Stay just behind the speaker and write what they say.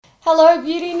Hello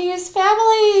Beauty News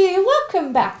family,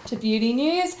 welcome back to Beauty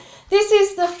News. This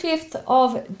is the 5th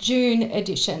of June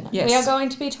edition. Yes. We are going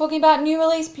to be talking about new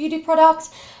release beauty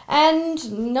products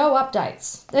and no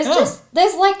updates. There's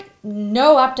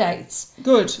no updates.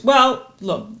 Good. Well,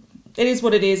 look, it is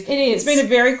what it is. It is. It's been a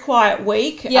very quiet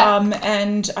week. Yeah.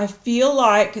 And I feel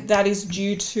like that is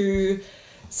due to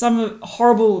some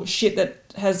horrible shit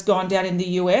that has gone down in the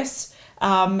US.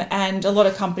 And a lot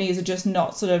of companies are just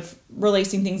not sort of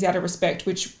releasing things out of respect,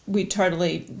 which we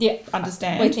totally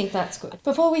understand. We think that's good.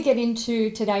 Before we get into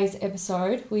today's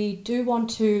episode, we do want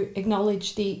to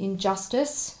acknowledge the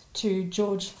injustice to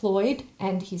George Floyd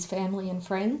and his family and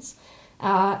friends,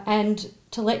 and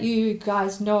to let you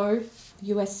guys know,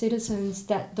 US citizens,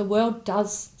 that the world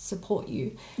does support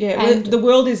you. Yeah, and the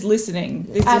world is listening.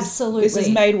 Absolutely. This has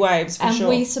made waves for sure.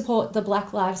 And we support the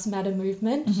Black Lives Matter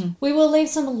movement. Mm-hmm. We will leave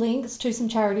some links to some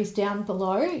charities down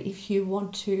below if you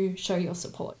want to show your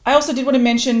support. I also did want to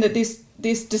mention that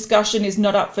this discussion is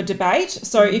not up for debate.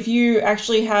 So if you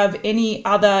actually have any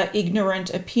other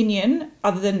ignorant opinion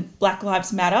other than Black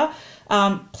Lives Matter,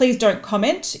 please don't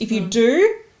comment. If you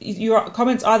do, your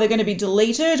comments are either going to be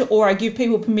deleted or I give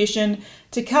people permission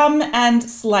to come and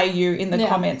slay you in the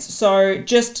comments. So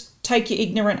just take your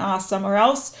ignorant ass somewhere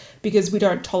else because we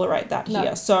don't tolerate that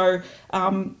here. So,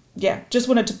 just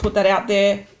wanted to put that out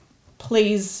there.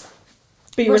 Please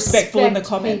be respectful in the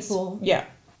comments. People. Yeah.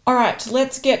 All right,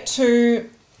 let's get to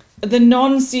the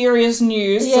non-serious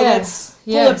news. Yes. So let's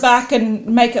pull it back and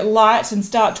make it light and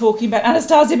start talking about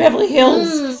Anastasia Beverly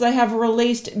Hills. So they have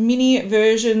released mini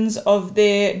versions of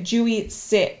their Dewy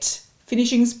Set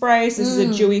finishing spray. So this is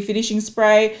a dewy finishing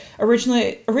spray.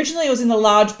 Originally it was in the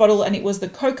large bottle and it was the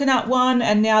coconut one,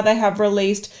 and now they have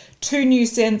released 2 new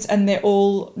scents and they're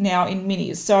all now in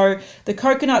minis. So the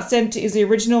coconut scent is the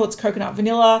original. It's coconut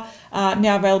vanilla,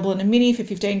 now available in a mini for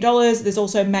 $15. There's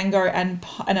also mango and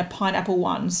a pineapple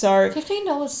one. So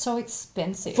 $15 is so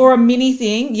expensive. for a mini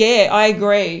thing, yeah, I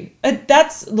agree.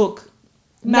 MAC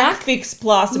Fix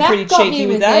Plus are pretty cheeky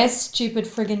with that. Their stupid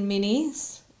friggin'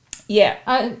 minis. Yeah.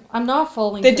 I'm not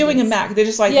falling They're for doing this. a MAC. They're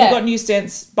just like, you've got new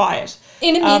scents, buy it.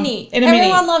 In a mini.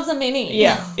 Everyone loves a mini.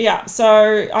 Yeah.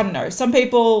 So, I don't know. Some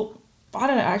people, I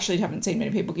actually haven't seen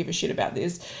many people give a shit about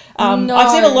this. I've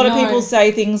seen a lot of people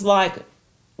say things like,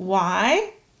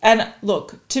 why? And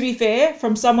look, to be fair,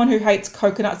 from someone who hates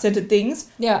coconut scented things,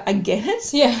 I get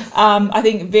it. Yeah. I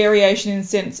think variation in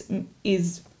scents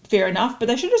is fair enough, but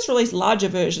they should just release larger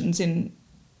versions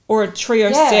or a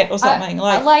trio set or something.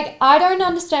 I don't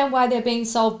understand why they're being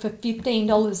sold for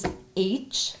 $15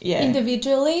 each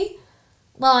individually.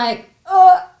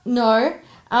 No.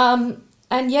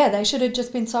 They should have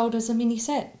just been sold as a mini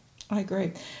set. I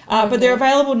agree. But they're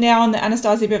available now on the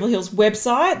Anastasia Beverly Hills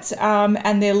website,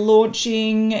 and they're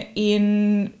launching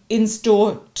in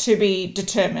store to be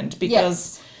determined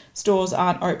because stores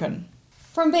aren't open.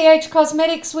 From BH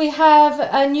Cosmetics, we have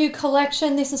a new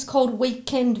collection. This is called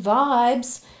Weekend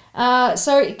Vibes.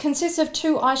 So it consists of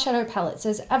 2 eyeshadow palettes.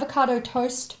 There's Avocado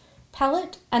Toast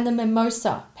palette and the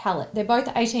Mimosa palette. They're both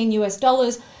 $18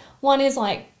 US. One is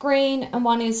like green and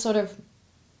one is sort of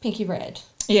pinky red.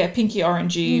 Yeah, pinky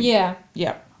orangey. Yeah.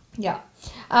 Yeah.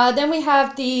 Then we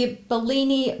have the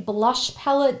Bellini blush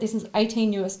palette. This is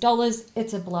 $18 US.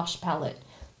 It's a blush palette.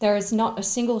 There is not a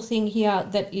single thing here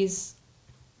that is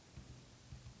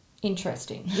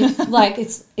interesting.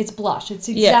 It's blush. It's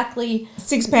exactly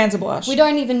 6 pans of blush. We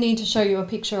don't even need to show you a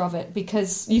picture of it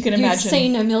because you can imagine. You've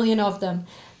seen a million of them.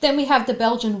 Then we have the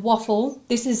Belgian Waffle.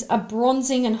 This is a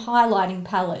bronzing and highlighting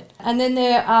palette. And then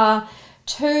there are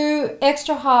 2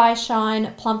 extra high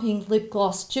shine plumping lip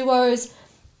gloss duos.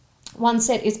 One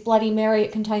set is Bloody Mary.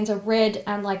 It contains a red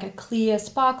and like a clear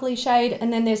sparkly shade.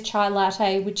 And then there's Chai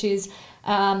Latte, which is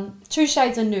 2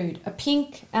 shades of nude, a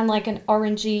pink and like an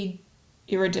orangey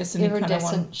iridescent kind of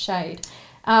one. Shade.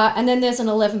 And then there's an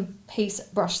 11-piece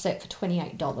brush set for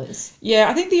 $28. Yeah,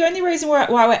 I think the only reason why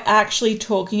we're actually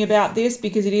talking about this,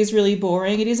 because it is really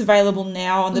boring, it is available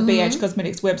now on the BH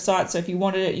Cosmetics website, so if you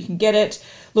wanted it, you can get it.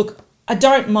 Look, I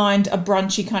don't mind a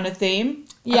brunchy kind of theme.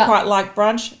 I quite like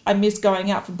brunch. I miss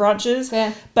going out for brunches.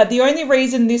 Fair. But the only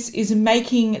reason this is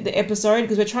making the episode,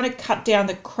 because we're trying to cut down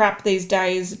the crap these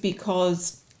days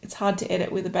because it's hard to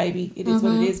edit with a baby. It is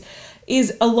what it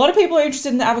is a lot of people are interested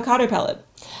in the avocado palette.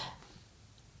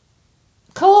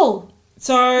 Cool.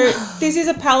 So this is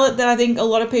a palette that I think a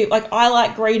lot of people, like, I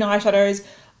like green eyeshadows.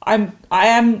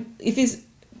 If this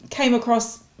came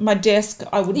across my desk,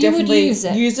 I would definitely use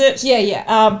it.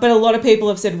 Yeah. But a lot of people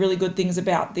have said really good things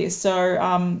about this. So,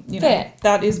 Fair.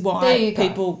 that is why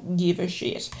people give a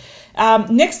shit.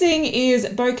 Next thing is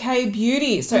Bouquet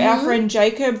Beauty. So our friend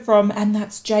Jacob from And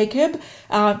That's Jacob,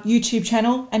 YouTube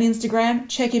channel and Instagram,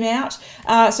 check him out.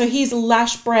 So his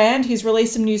lash brand, he's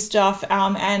released some new stuff,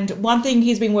 and one thing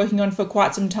he's been working on for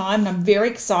quite some time, and I'm very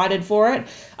excited for it.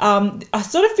 I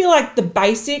sort of feel like the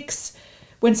basics,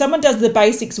 when someone does the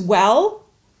basics well,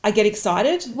 I get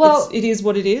excited. Well, it is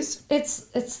what it is. It's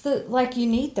the, like, you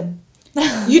need them.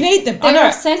 You need them. They're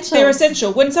essential. They're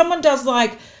essential. When someone does,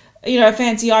 like, you know, a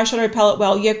fancy eyeshadow palette,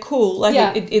 well, yeah, cool. Like,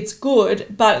 it's good,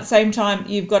 but at the same time,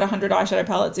 you've got 100 eyeshadow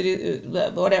palettes, it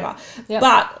is whatever. Yep.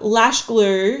 But lash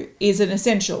glue is an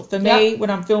essential. For me, when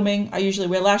I'm filming, I usually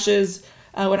wear lashes.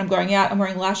 When I'm going out, I'm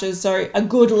wearing lashes. So a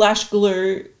good lash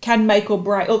glue can make or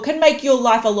break, or can make your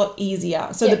life a lot easier.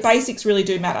 So the basics really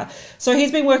do matter. So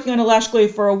he's been working on a lash glue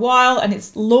for a while, and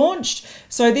it's launched.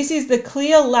 So this is the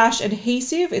Clear Lash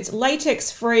Adhesive. It's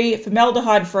latex free,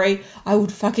 formaldehyde free. I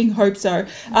would fucking hope so.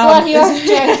 Bloody oath,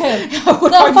 Jacob. I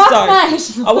would hope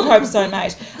so. I would hope so,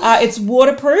 mate. It's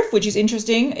waterproof, which is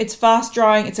interesting. It's fast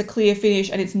drying. It's a clear finish,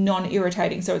 and it's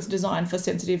non-irritating. So it's designed for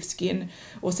sensitive skin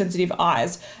or sensitive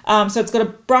eyes. So it's got a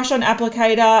brush-on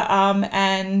applicator,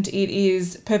 and it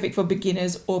is perfect for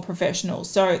beginners or professionals.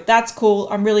 So that's cool.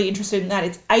 I'm really interested in that.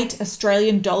 It's $8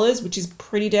 Australian, which is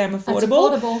pretty damn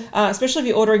affordable. That's affordable. Especially if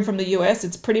you're ordering from the US,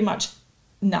 it's pretty much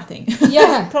nothing.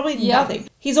 Yeah. Probably nothing.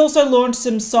 He's also launched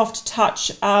some soft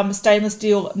touch stainless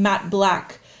steel matte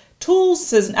black tools.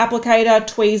 There's an applicator,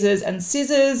 tweezers, and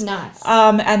scissors. Nice.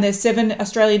 And they're $7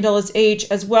 Australian each,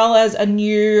 as well as a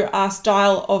new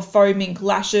style of faux mink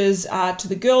lashes to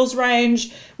the girls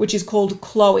range, which is called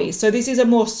Chloe. So this is a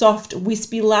more soft,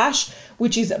 wispy lash,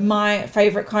 which is my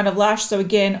favorite kind of lash. So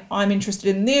again, I'm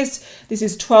interested in this. This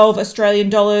is $12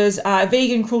 Australian,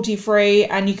 vegan, cruelty-free,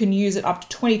 and you can use it up to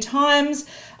 20 times.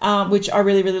 Which I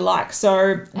really, really like.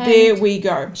 So there we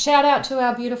go. Shout out to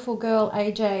our beautiful girl,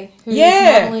 AJ, who's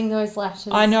modeling those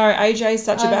lashes. I know, AJ's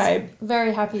such a babe.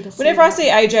 Very happy to see Whenever I see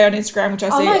AJ on Instagram, which I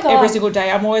see every single day,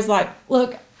 I'm always like,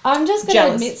 look, I'm just going to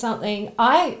jealous. admit something.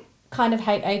 I kind of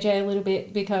hate AJ a little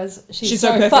bit because she's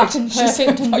so perfect. fucking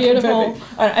perfect and beautiful.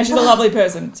 Perfect. And she's a lovely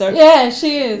person. So yeah,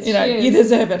 she is. You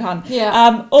deserve it, hun.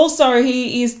 Yeah. Also,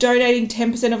 he is donating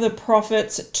 10% of the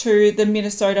profits to the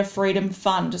Minnesota Freedom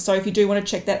Fund. So if you do want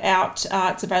to check that out,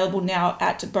 it's available now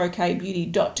at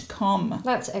bouquetbeauty.com.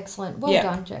 That's excellent. Well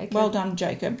done, Jacob. Well done,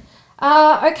 Jacob.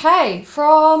 Okay,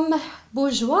 from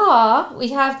Bourjois, we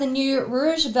have the new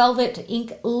Rouge Velvet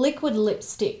Ink liquid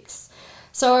lipsticks.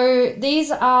 So these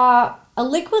are a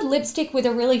liquid lipstick with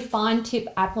a really fine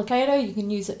tip applicator. You can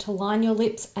use it to line your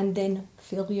lips and then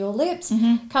fill your lips.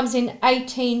 Comes in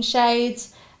 18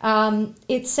 shades.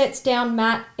 It sets down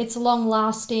matte. It's long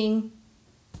lasting.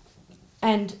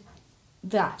 And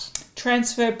that.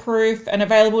 Transfer proof and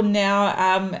available now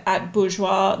at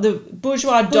Bourjois. The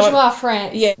Bourjois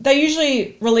France. Yeah, they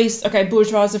usually release,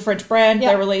 Bourjois is a French brand.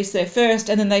 Yep. They release there first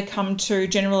and then they come to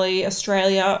generally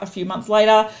Australia a few months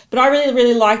later. But I really,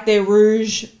 really like their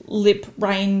Rouge lip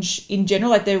range in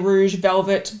general, like their Rouge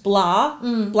Velvet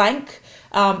Blanc.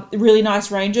 Really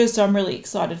nice ranges, so I'm really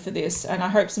excited for this, and I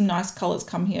hope some nice colours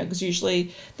come here because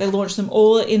usually they launch them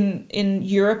all in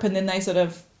Europe and then they sort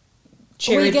of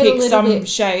cherry pick some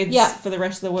shades for the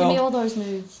rest of the world. Give me all those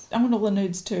nudes. I want all the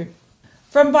nudes too.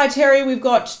 From By Terry, we've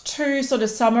got two sort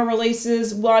of summer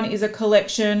releases. One is a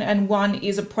collection and one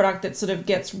is a product that sort of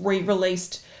gets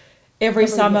re-released every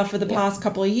summer for the past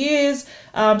couple of years.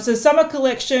 So summer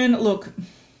collection, look,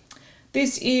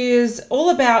 this is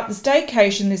all about the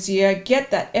staycation this year.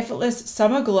 Get that effortless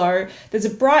summer glow. There's a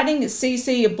brightening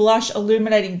CC blush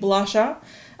illuminating blusher,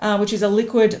 which is a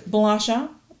liquid blush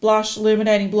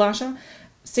illuminating blusher.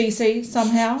 CC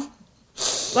somehow.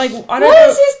 Like, I don't know. What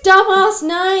is this dumbass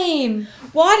name?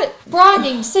 What?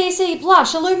 Brightening CC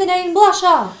blush illuminating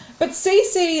blusher. But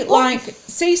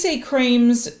CC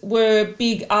creams were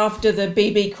big after the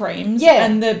BB creams. Yeah.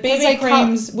 And the BB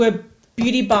creams were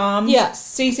beauty balms. Yeah.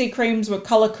 CC creams were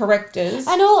color correctors.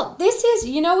 And all this is,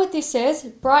 you know what this says?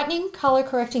 Brightening, color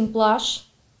correcting blush,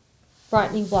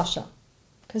 brightening blusher.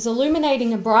 Because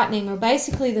illuminating and brightening are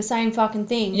basically the same fucking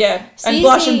thing. Yeah. And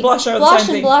blush and blusher are the same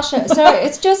thing. Blush and blusher. So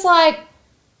it's just like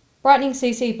brightening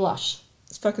CC blush.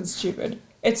 It's fucking stupid.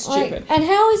 It's stupid. And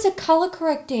how is it color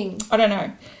correcting? I don't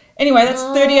know. Anyway, that's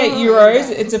 38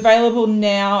 euros. It's available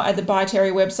now at the By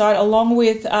Terry website, along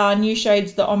with new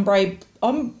shades, the Ombre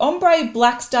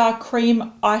Black Star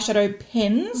Cream Eyeshadow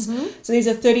Pens. So these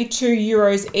are 32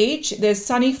 euros each. There's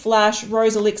Sunny Flash,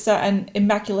 Rose Elixir, and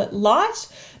Immaculate Light.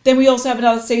 Then we also have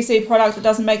another CC product that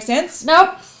doesn't make sense.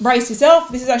 Nope. Brace yourself.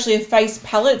 This is actually a face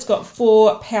palette. It's got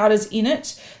 4 powders in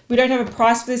it. We don't have a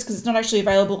price for this because it's not actually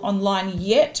available online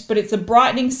yet, but it's a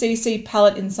brightening CC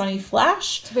palette in Sunny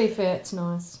Flash. To be fair, it's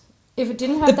nice. If it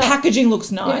didn't have The that, packaging looks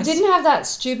if nice. it didn't have that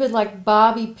stupid like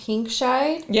Barbie pink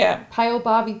shade, Yeah. pale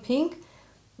Barbie pink,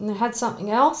 and it had something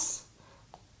else,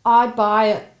 I'd buy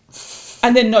it.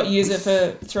 And then not use it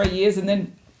for 3 years and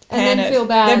then pan then it. feel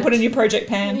bad. Then put in your project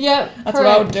pan. Yep, That's what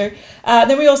I would do.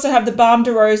 Then we also have the Balm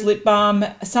de Rose Lip Balm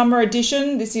Summer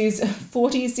Edition. This is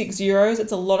 €46.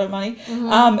 It's a lot of money.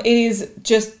 It is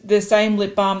just the same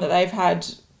lip balm that they've had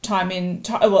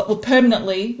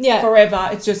permanently, forever.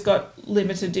 It's just got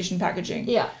limited edition packaging.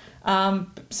 Yeah.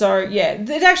 So, yeah,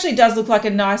 it actually does look like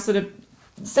a nice sort of...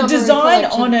 The Summery design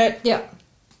collection. on it Yeah.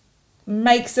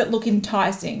 makes it look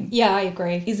enticing. Yeah, I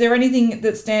agree. Is there anything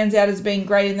that stands out as being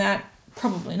great in that?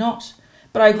 Probably not.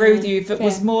 But I agree with you. If it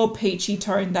was more peachy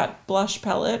toned, that blush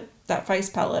palette, that face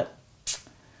palette,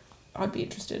 I'd be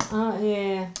interested. Oh,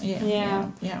 yeah.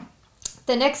 Yeah.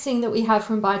 The next thing that we have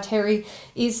from By Terry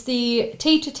is the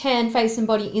Tea to Tan Face and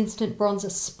Body Instant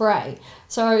Bronzer Spray.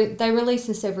 So they release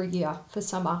this every year for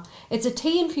summer. It's a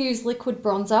tea-infused liquid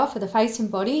bronzer for the face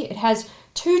and body. It has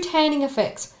 2 tanning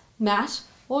effects, matte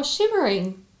or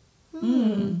shimmering.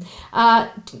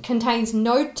 Contains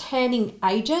no tanning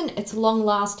agent. It's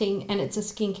long-lasting and it's a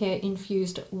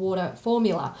skincare-infused water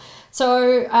formula.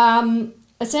 So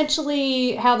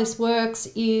essentially how this works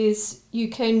is you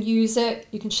can use it,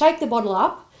 you can shake the bottle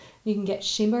up, you can get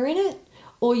shimmer in it,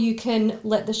 or you can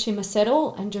let the shimmer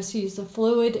settle and just use the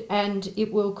fluid and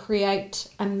it will create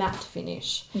a matte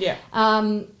finish. Yeah.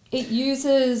 It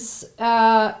uses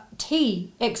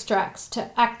tea extracts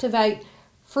to activate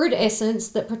fruit essence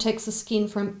that protects the skin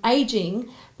from aging,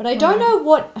 but I don't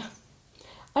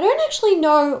actually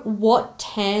know what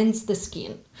tans the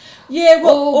skin. Yeah,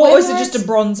 well, or is it whether just a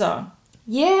bronzer?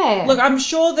 Yeah. Look, I'm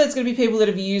sure there's going to be people that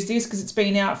have used this because it's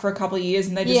been out for a couple of years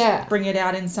and they just bring it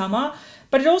out in summer.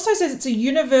 But it also says it's a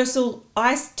universal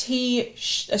iced tea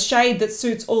shade that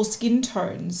suits all skin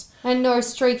tones. And no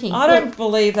streaking. I don't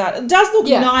believe that. It does look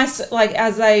nice, like,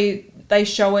 as they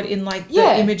show it in, like,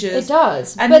 the images. It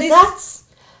does. And but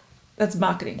that's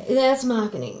marketing. That's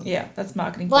marketing. Yeah, that's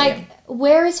marketing. Like,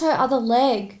 where is her other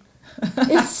leg?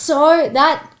 It's so...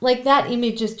 That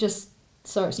image is just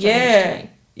so strange to me.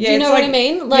 Yeah, do you know what I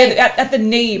mean? Like, at the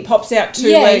knee pops out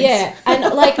 2 legs. Yeah,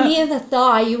 and like near the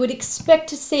thigh, you would expect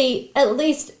to see at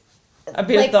least a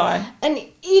bit of thigh, an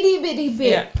itty bitty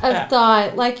bit of thigh.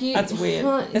 Like you. That's weird.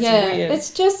 That's weird.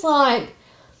 It's just like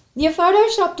you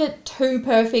photoshopped it too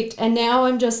perfect, and now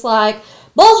I'm just like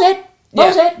bullshit.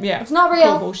 Yeah, it's not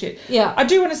real. Cool bullshit. Yeah, I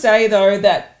do want to say though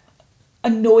that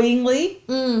annoyingly,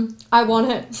 I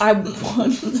want it. I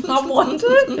want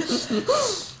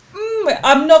it.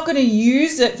 I'm not going to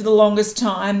use it for the longest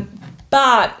time,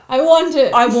 but I want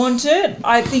it.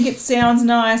 I think it sounds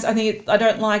nice. I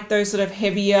don't like those sort of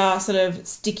heavier, sort of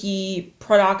sticky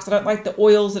products. I don't like the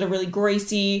oils that are really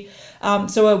greasy.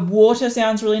 So a water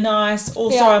sounds really nice.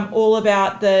 Also, I'm all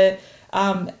about the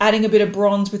adding a bit of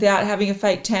bronze without having a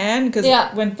fake tan, because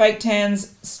when fake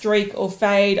tans streak or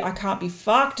fade, I can't be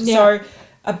fucked. So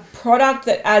a product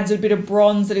that adds a bit of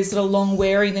bronze that is sort of long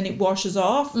wearing, then it washes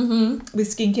off with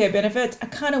skincare benefits. I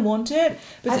kind of want it,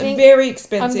 but it's very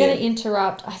expensive. I'm going to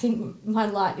interrupt. I think my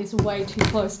light is way too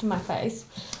close to my face.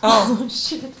 Oh,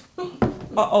 shit.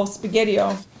 Spaghetti.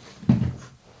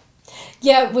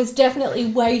 Yeah, it was definitely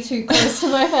way too close to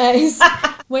my face.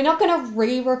 We're not going to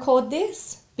re-record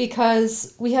this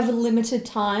because we have a limited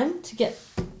time to get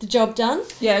the job done.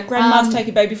 Yeah, grandma's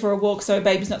taking baby for a walk, so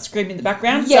baby's not screaming in the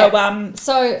background. Yeah.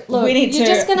 So look, you're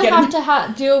just going to have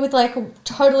to deal with like a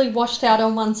totally washed out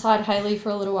on one side Hayley for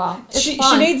a little while. She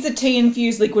needs the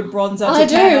tea-infused liquid bronzer to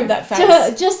tan up that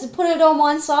face. Just put it on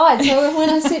one side, so when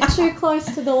I sit too close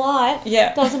to the light,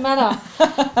 it doesn't matter.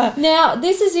 Now,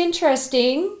 this is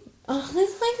interesting. Oh,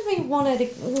 this makes me want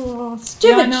to...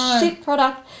 stupid shit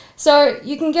product. So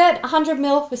you can get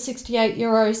 100ml for €68,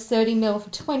 30ml for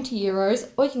 €20,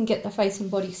 or you can get the face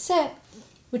and body set,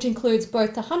 which includes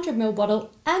both the 100ml bottle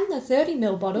and the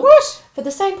 30ml bottle for the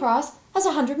same price as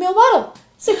a 100ml bottle,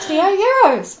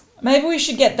 €68. Maybe we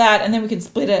should get that and then we can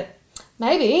split it.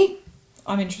 Maybe.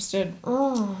 I'm interested.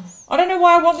 Oh. I don't know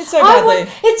why I want this so badly.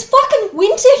 It's fucking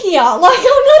winter here. Like,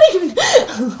 I'm not even...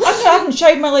 I haven't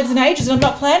shaved my legs in ages and I'm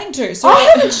not planning to. So I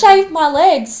haven't shaved my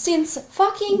legs since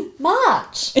fucking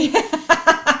March. And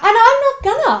I'm not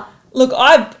gonna. Look,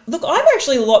 I'm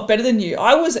actually a lot better than you.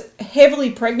 I was heavily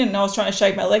pregnant and I was trying to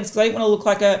shave my legs because I didn't want to look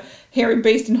like a hairy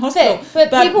beast in hospital.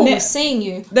 But people were seeing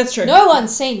you. That's true. No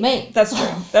one's seen me. That's true.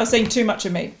 They were seeing too much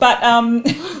of me. But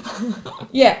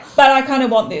yeah, but I kind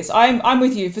of want this. I'm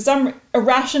with you. For some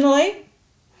irrationally,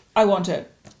 I want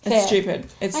it. It's stupid.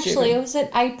 It's Actually, stupid. it was in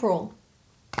April.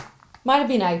 Might have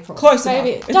been April. Close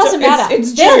Maybe. enough. It doesn't matter.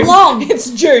 It's They're June. long. It's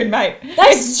June, mate. They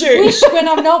It's June. squish when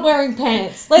I'm not wearing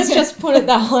pants. Let's just put it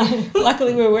that way.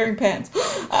 Luckily, we're wearing pants.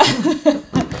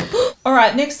 All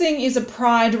right, next thing is a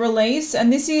Pride release,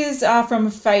 and this is from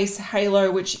Face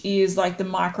Halo, which is like the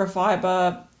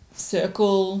microfiber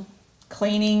circle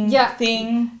cleaning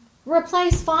thing.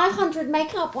 Replace 500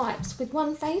 makeup wipes with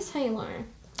one face halo.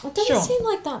 It doesn't seem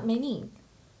like that many.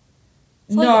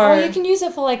 It's like, No. or you can use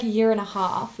it for like a year and a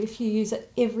half if you use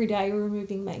it every day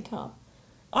removing makeup.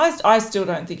 I still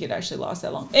don't think it actually lasts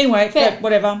that long. Anyway, Fair. but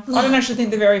whatever. I don't actually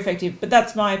think they're very effective, but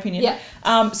that's my opinion.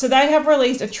 Yeah. So they have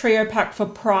released a trio pack for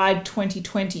Pride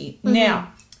 2020.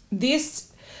 Now,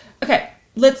 okay,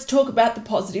 let's talk about the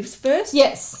positives first.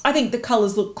 Yes, I think the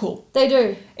colours look cool. they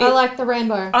do. I like the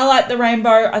rainbow. I like the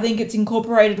rainbow. I think it's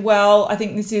incorporated well. I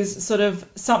think this is sort of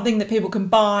something that people can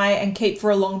buy and keep for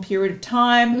a long period of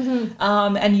time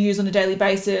and use on a daily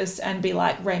basis and be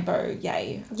like, rainbow,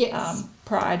 yay. Yes.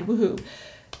 Pride, woohoo.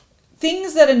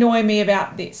 Things that annoy me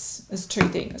about this, there's two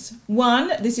things.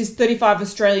 One, this is 35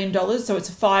 Australian dollars, so it's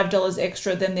 $5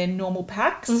 extra than their normal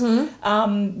packs,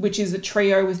 which is a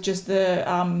trio with just the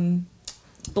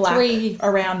black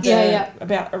around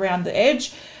around the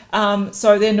edge.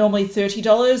 So they're normally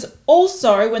 $30.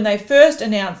 Also, when they first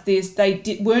announced this,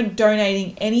 they weren't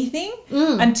donating anything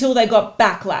until they got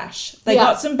backlash. They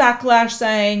got some backlash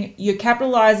saying, you're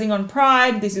capitalizing on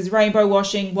Pride, this is rainbow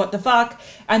washing, what the fuck?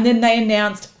 And then they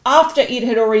announced, after it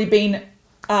had already been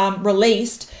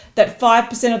released, that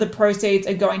 5% of the proceeds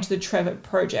are going to the Trevor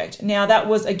Project. Now, that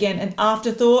was, again, an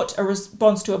afterthought, a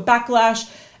response to a backlash,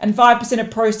 and 5%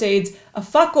 of proceeds are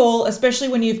fuck all, especially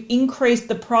when you've increased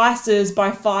the prices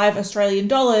by $5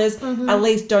 Australian. At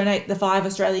least donate the $5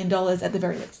 Australian at the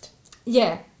very least.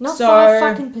 Yeah, not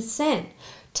 5%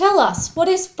 Tell us, what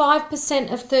is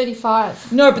 5% of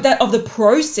 35? No, but that of the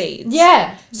proceeds.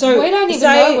 Yeah. So we don't even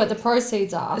know what the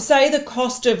proceeds are. Say the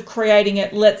cost of creating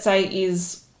it, let's say,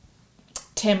 is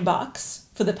 $10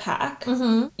 for the pack.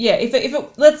 Yeah, if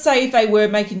it let's say if they were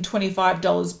making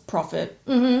 $25 profit,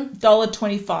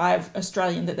 $1.25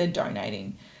 Australian that they're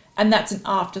donating, and that's an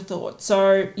afterthought.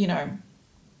 So, you know,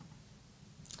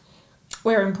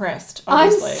 we're impressed,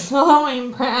 obviously. I'm so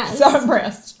impressed. So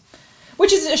impressed.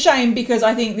 Which is a shame because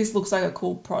I think this looks like a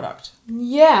cool product.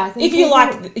 Yeah, I think if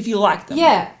you like them.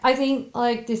 Yeah, I think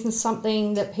like this is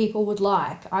something that people would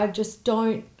like. I don't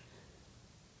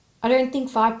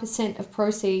think 5% of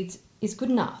proceeds is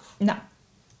good enough. No.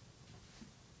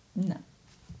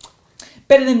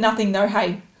 Better than nothing though,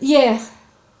 hey. Yeah.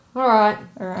 All right.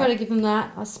 Got to give them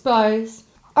that, I suppose.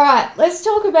 All right, let's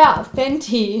talk about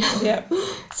Fenty. Yeah.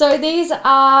 So these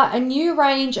are a new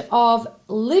range of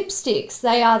lipsticks.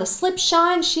 They are the Slip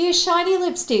Shine Sheer Shiny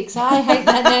lipsticks. I hate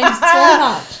that name so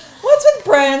much. What's with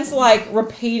brands like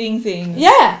repeating things?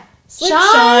 Yeah. Slip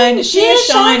Shine Sheer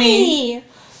Shiny.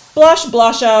 Blush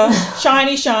blusher,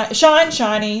 shiny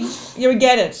shiny. You would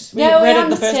get it. We read it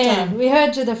the first time. We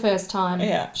heard you the first time.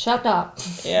 Yeah. Shut up.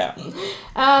 Yeah.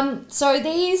 So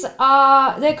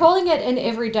they're calling it an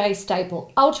everyday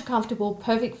staple. Ultra comfortable,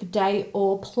 perfect for day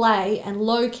or play, and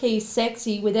low-key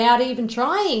sexy without even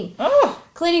trying. Oh.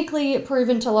 Clinically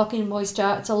proven to lock in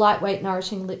moisture. It's a lightweight,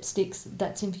 nourishing lipstick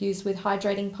that's infused with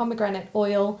hydrating pomegranate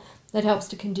oil that helps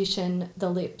to condition the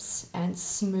lips and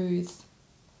smooth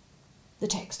the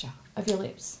texture of your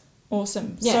lips.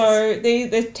 Awesome. Yes. So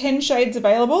there's 10 shades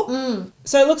available.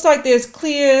 So it looks like there's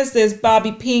clears, there's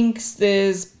Barbie pinks,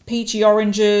 there's peachy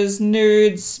oranges,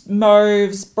 nudes,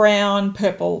 mauves, brown,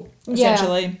 purple,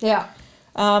 essentially. Yeah.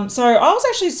 So I was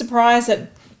actually surprised that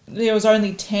there was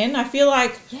only 10. I feel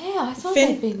like... Yeah, I thought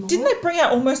there'd be more. Didn't they bring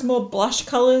out almost more blush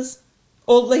colours?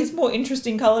 Or at least more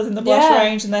interesting colours in the blush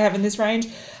range than they have in this range?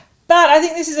 But I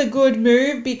think this is a good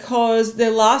move because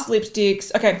their last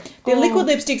lipsticks... Okay, their liquid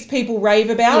lipsticks people rave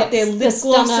about. Yes, their lip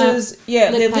glosses...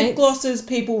 Yeah, their lip glosses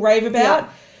people rave about.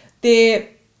 Their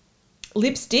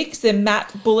lipsticks, their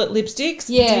matte bullet lipsticks,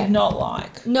 did not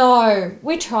like. No,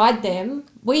 we tried them.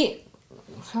 They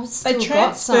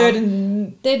transferred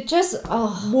and they're just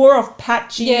wore off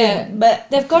patchy. Yeah, but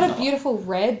they've got a beautiful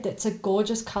red that's a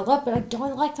gorgeous colour, but I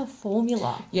don't like the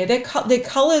formula. Yeah, their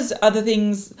colours are the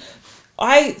things.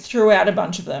 I threw out a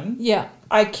bunch of them. Yeah,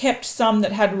 I kept some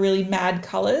that had really mad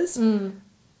colours,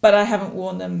 but I haven't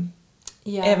worn them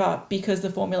ever because the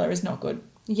formula is not good.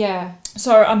 Yeah.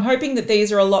 So I'm hoping that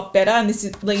these are a lot better, and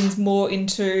this leans more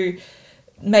into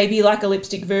maybe like a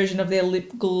lipstick version of their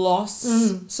lip gloss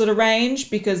sort of range,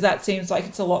 because that seems like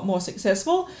it's a lot more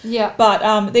successful. Yeah.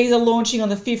 But these are launching on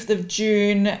the 5th of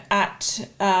June at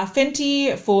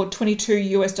Fenty for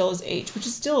 $22 each, which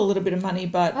is still a little bit of money,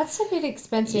 but That's a bit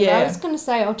expensive. Yeah. I was going to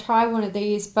say I'll try one of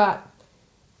these, but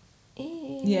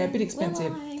yeah, a bit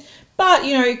expensive. will I? But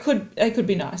you know, it could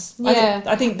be nice. Yeah.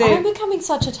 I think I'm they're becoming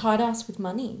such a tight ass with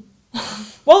money,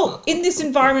 well in this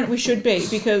environment we should be,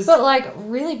 because but like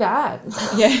really bad.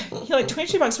 yeah, you're like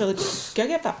 $22 for a lip. Go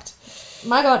get fucked.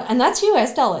 My God, and that's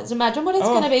US dollars. Imagine what it's Oh.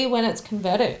 going to be when it's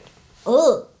converted.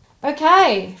 Ugh.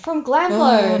 Okay, from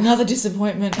Glamglow. Oh, another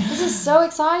disappointment. This is so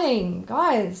exciting,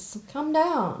 guys. Calm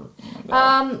down.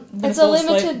 gonna It's a fall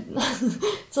asleep. limited,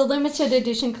 it's a limited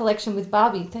edition collection with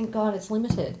Barbie. Thank God it's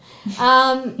limited.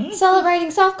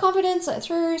 Celebrating self confidence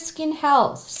through skin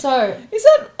health. So Is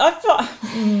that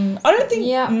I don't think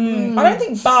Yeah. I don't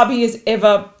think Barbie has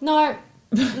ever, no,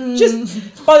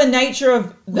 just by the nature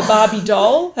of the Barbie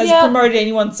doll, has Yeah. promoted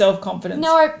anyone's self-confidence.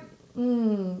 no.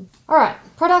 All right.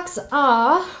 Products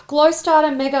are Glow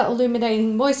Starter Mega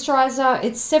Illuminating Moisturizer.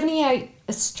 It's 78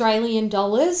 Australian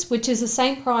dollars, which is the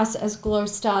same price as Glow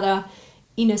Starter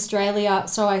in Australia.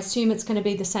 So I assume it's going to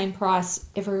be the same price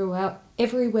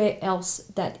everywhere else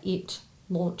that it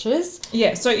launches.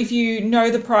 Yeah, so if you know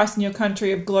the price in your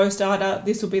country of Glow Starter,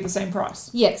 this will be the same price.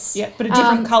 Yes. Yeah, but a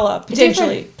different colour,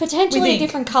 potentially. Potentially we a think.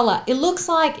 different colour. It looks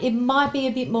like it might be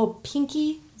a bit more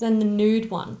pinky than the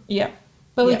nude one. Yeah.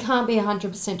 But we Yeah. can't be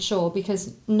 100% sure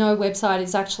because no website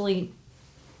is actually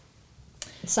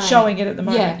saying. Showing it at the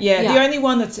moment. Yeah, The yeah. only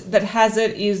one that has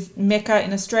it is Mecca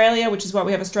in Australia, which is why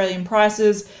we have Australian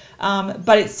prices.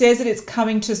 But it says that it's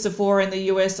coming to Sephora in the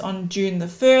US on June the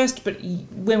 1st, but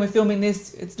when we're filming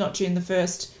this, it's not June the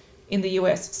 1st in the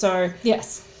US. So,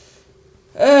 Yes.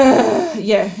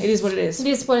 yeah, it is what it is. It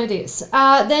is what it is.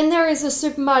 Then there is a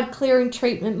Super Mud Clearing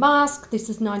Treatment Mask. This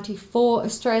is 94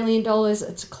 Australian dollars.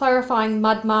 It's a clarifying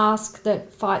mud mask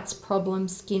that fights problem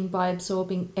skin by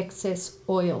absorbing excess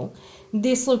oil.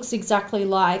 This looks exactly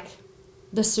like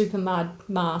the Super Mud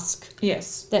mask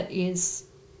Yes, that is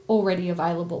already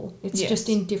available. It's Yes. just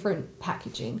in different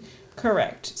packaging.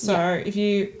 correct. So if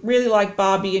you really like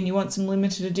Barbie and you want some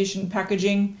limited edition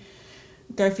packaging,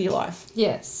 go for your life.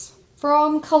 Yes.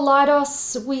 From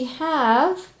Kaleidos, we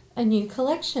have a new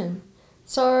collection.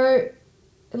 So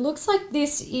it looks like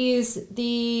this is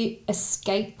the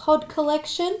Escape Pod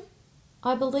collection,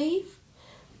 I believe.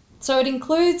 So it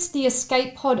includes the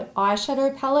Escape Pod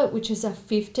eyeshadow palette, which is a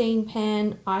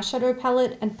 15-pan eyeshadow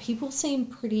palette, and people seem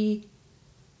pretty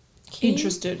keen.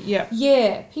 Interested, yeah.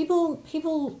 Yeah,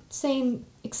 people seem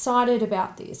excited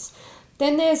about this.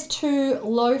 Then there's two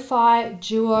Lo-Fi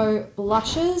Duo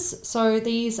blushes. So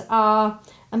these are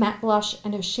a matte blush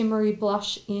and a shimmery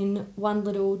blush in one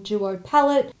little duo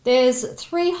palette. There's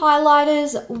 3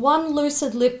 highlighters, 1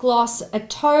 lucid lip gloss, a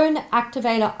tone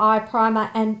activator eye primer,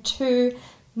 and 2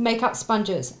 makeup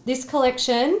sponges. This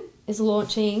collection is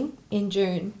launching in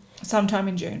June. Sometime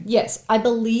in June. Yes, I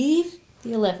believe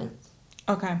the 11th.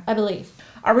 Okay. I believe.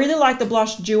 I really like the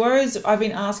blush duos. I've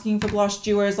been asking for blush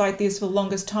duos like this for the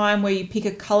longest time, where you pick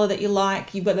a colour that you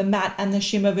like. You've got the matte and the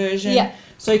shimmer version. Yeah.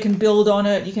 So you can build on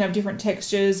it. You can have different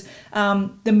textures.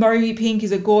 The Mauve pink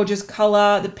is a gorgeous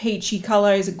colour. The peachy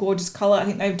colour is a gorgeous colour. I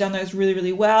think they've done those really,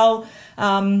 really well.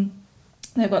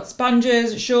 They've got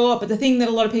sponges, sure, but the thing that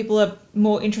a lot of people are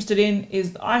more interested in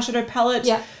is the eyeshadow palette.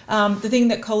 Yeah. The thing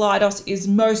that Kaleidos is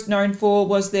most known for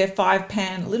was their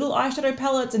 5-pan little eyeshadow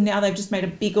palettes, and now they've just made a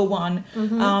bigger one.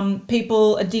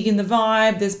 People are digging the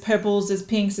vibe. There's purples, there's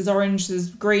pinks, there's orange, there's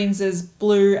greens, there's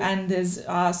blue, and there's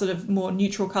sort of more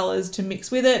neutral colours to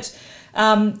mix with it.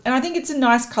 And I think it's a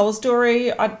nice colour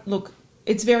story.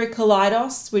 It's very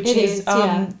Kaleidos, which It is is,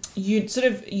 yeah. sort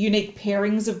of unique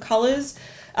pairings of colours.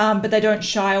 But they don't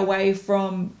shy away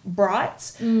from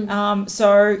brights.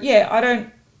 So yeah,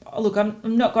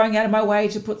 I'm not going out of my way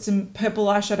to put some purple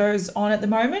eyeshadows on at the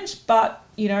moment, but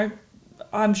you know,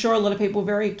 I'm sure a lot of people are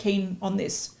very keen on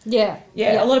this. Yeah.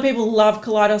 Yeah, a lot of people love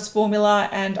Kaleidos formula,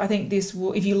 and I think this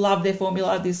will, if you love their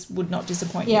formula, this would not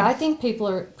disappoint you. Yeah, I think people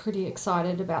are pretty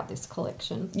excited about this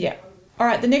collection. Yeah. All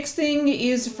right, the next thing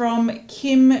is from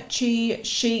Kim Chi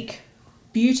Chic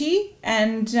Beauty,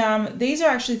 and these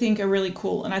I actually think are really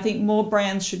cool, and I think more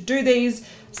brands should do these,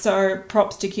 so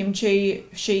props to Kim Chi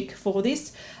Chic for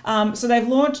this. So they've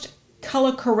launched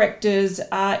color correctors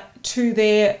to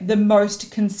the Most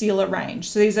Concealer range.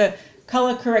 So these are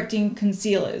color correcting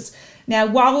concealers. Now,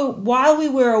 while we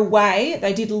were away,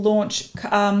 they did launch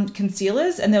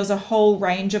concealers, and there was a whole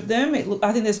range of them.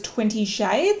 I think there's 20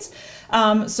 shades.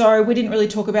 So we didn't really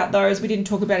talk about those. We didn't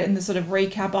talk about it in the sort of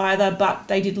recap either, but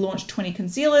they did launch 20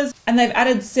 concealers and they've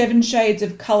added 7 shades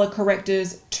of color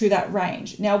correctors to that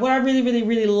range. Now, what I really, really,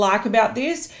 really like about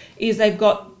this is they've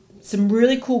got some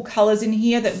really cool colors in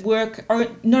here that work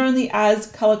not only as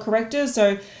color correctors.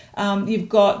 So you've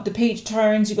got the peach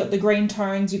tones, you've got the green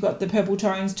tones, you've got the purple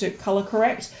tones to color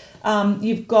correct.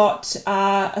 You've got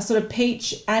a sort of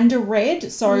peach and a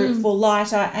red, so for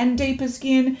lighter and deeper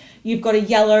skin. You've got a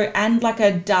yellow and like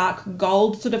a dark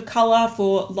gold sort of color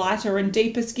for lighter and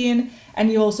deeper skin. And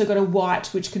you also got a white,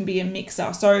 which can be a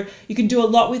mixer. So you can do a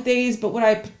lot with these, but what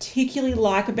I particularly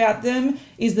like about them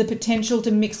is the potential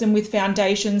to mix them with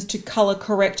foundations to color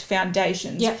correct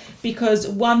foundations. Yep. Because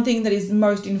one thing that is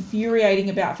most infuriating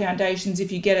about foundations,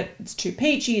 if you get it, it's too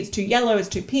peachy, it's too yellow, it's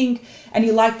too pink, and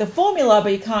you like the formula,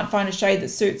 but you can't find a shade that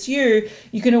suits you,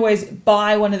 you can always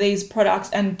buy one of these products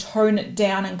and tone it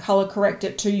down and color correct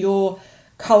it to your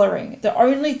coloring. The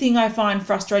only thing I find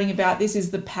frustrating about this is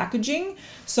the packaging.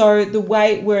 So the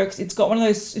way it works, it's got one of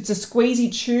those, it's a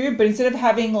squeezy tube, but instead of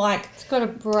having like It's got a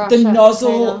brush the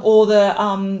nozzle applicator. or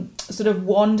the sort of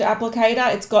wand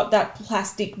applicator, it's got that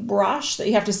plastic brush that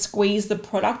you have to squeeze the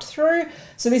product through.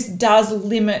 So this does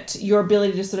limit your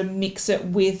ability to sort of mix it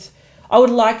with, I would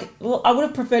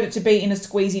have preferred it to be in a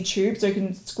squeezy tube so you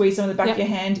can squeeze some of the back of your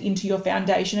hand into your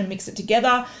foundation and mix it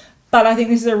together. But I think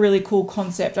this is a really cool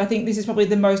concept. I think this is probably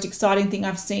the most exciting thing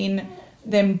I've seen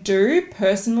them do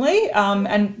personally.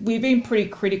 And we've been pretty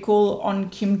critical on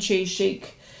Kimchi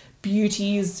Chic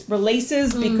Beauty's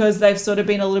releases because they've sort of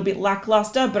been a little bit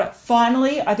lackluster. But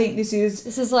finally, I think this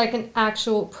is like an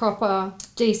actual proper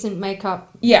decent makeup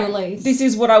release. This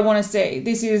is what I want to see.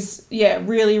 This is,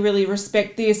 really, really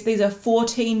respect this. These are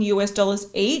 $14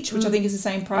 each, which I think is the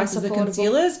same price as the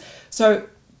concealers. So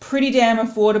pretty damn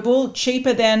affordable,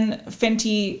 cheaper than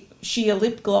Fenty Sheer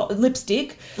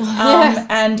lipstick.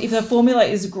 And if the formula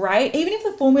is great, even if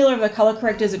the formula of the color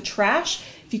correctors are trash,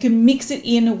 if you can mix it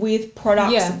in with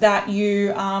products that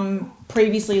you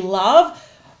previously love,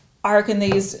 I reckon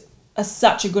these are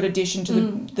such a good addition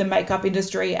to the makeup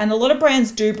industry. And a lot of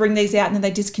brands do bring these out and then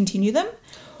they discontinue them.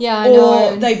 Yeah, I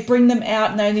know. Or they bring them out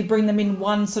and they only bring them in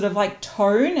one sort of like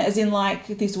tone, as in like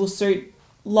this will suit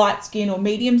light skin or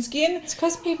medium skin. It's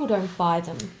because people don't buy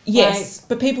them. Yes,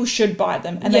 but people should buy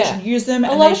them and they should use them.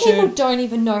 A lot of people don't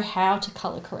even know how to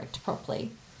colour correct properly,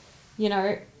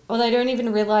 or they don't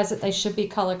even realise that they should be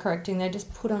colour correcting. They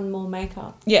just put on more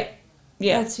makeup. Yeah.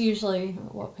 That's usually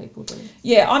what people do.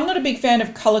 Yeah, I'm not a big fan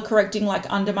of colour correcting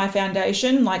like under my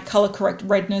foundation, like colour correct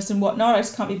redness and whatnot. I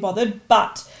just can't be bothered.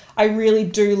 But I really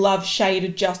do love shade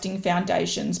adjusting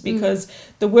foundations because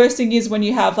the worst thing is when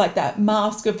you have like that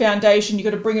mask of foundation, you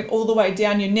got to bring it all the way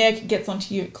down your neck, it gets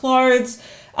onto your clothes.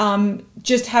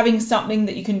 Just having something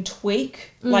that you can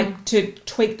tweak, like to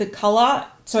tweak the colour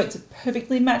so it's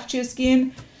perfectly matched to your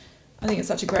skin, I think it's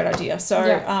such a great idea.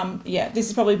 So this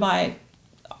is probably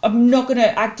I'm not going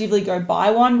to actively go buy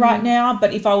one right now,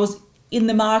 but if I was in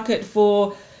the market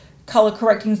for color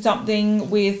correcting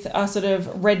something with a sort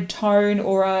of red tone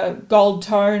or a gold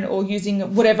tone or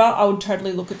using whatever, I would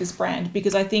totally look at this brand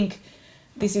because I think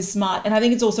this is smart. And I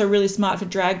think it's also really smart for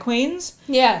drag queens.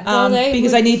 Yeah.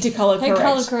 Because they need to color correct. They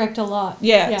color correct a lot.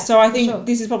 Yeah. So I think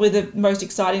this is probably the most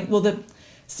exciting, the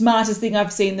smartest thing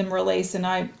I've seen them release, and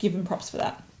I give them props for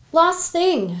that. Last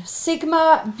thing,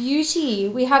 Sigma Beauty.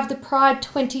 We have the Pride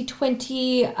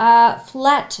 2020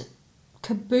 flat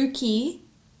kabuki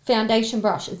foundation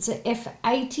brush. It's a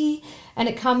F80 and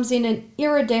it comes in an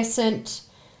iridescent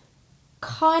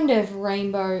kind of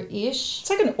rainbow-ish. It's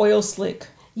like an oil slick.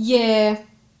 Yeah,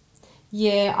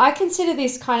 I consider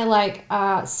this kind of like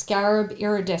scarab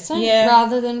iridescent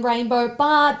rather than rainbow,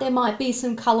 but there might be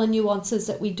some colour nuances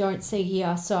that we don't see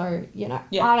here. So,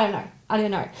 I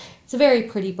don't know. It's a very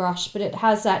pretty brush, but it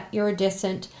has that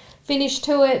iridescent finish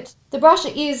to it. The brush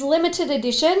is limited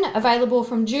edition, available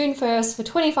from June 1st for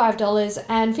 $25,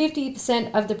 and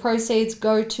 50% of the proceeds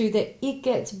go to the It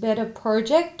Gets Better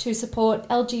project to support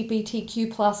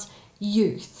LGBTQ+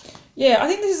 youth. Yeah, I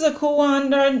think this is a cool one.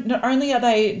 Not only are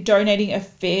they donating a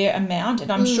fair amount,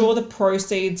 and I'm sure the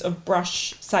proceeds of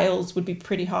brush sales would be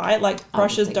pretty high. Like,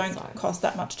 brushes don't cost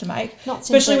that much to make. Not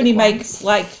especially when you ones.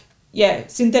 make,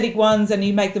 synthetic ones and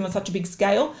you make them on such a big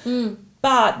scale.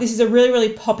 But this is a really,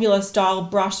 really popular style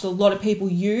brush that a lot of people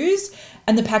use,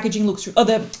 and the packaging looks...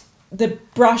 the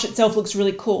brush itself looks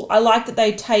really cool. I like that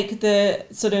they take the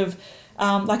sort of,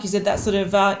 like you said, that sort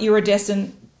of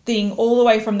iridescent thing all the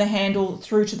way from the handle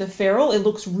through to the ferrule. It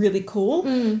looks really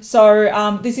cool.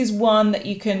 So this is one that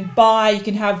you can buy, you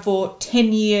can have for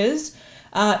 10 years.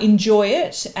 enjoy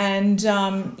it, and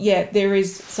there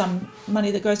is some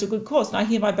money that goes to a good cause. And I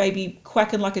hear my baby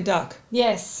quacking like a duck.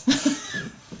 Yes.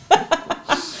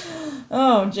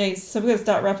 Oh, geez. So we're going to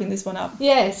start wrapping this one up.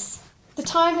 Yes. The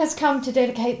time has come to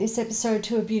dedicate this episode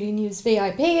to a Beauty News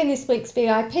VIP, and this week's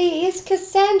VIP is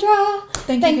Cassandra.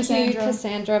 Thank you,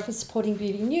 Cassandra, for supporting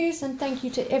Beauty News, and thank you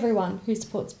to everyone who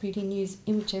supports Beauty News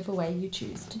in whichever way you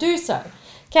choose to do so.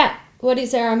 Kat, what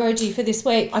is our emoji for this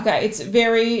week? Okay, it's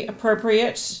very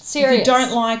appropriate. Serious. If you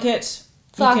don't like it,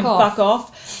 Fuck you can off. fuck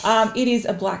off. It is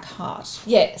a black heart.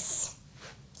 Yes.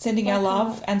 Sending Black our love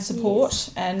heart, and support,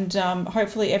 yes. and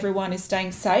hopefully everyone is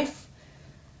staying safe.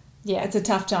 Yeah. It's a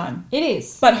tough time. It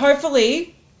is. But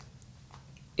hopefully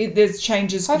there's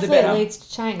changes for the Hopefully better. it leads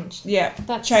to change. Yeah.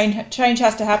 That's- Change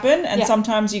has to happen, and Yeah.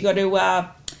 sometimes you got to break a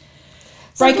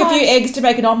few Sometimes- eggs to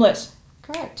make an omelette.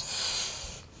 Correct.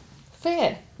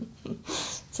 Fair.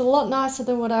 It's a lot nicer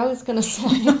than what I was going to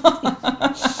say.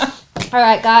 All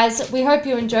right, guys, we hope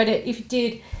you enjoyed it. If you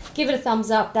did, give it a thumbs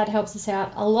up. That helps us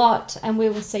out a lot, and we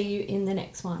will see you in the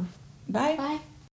next one. Bye. Bye.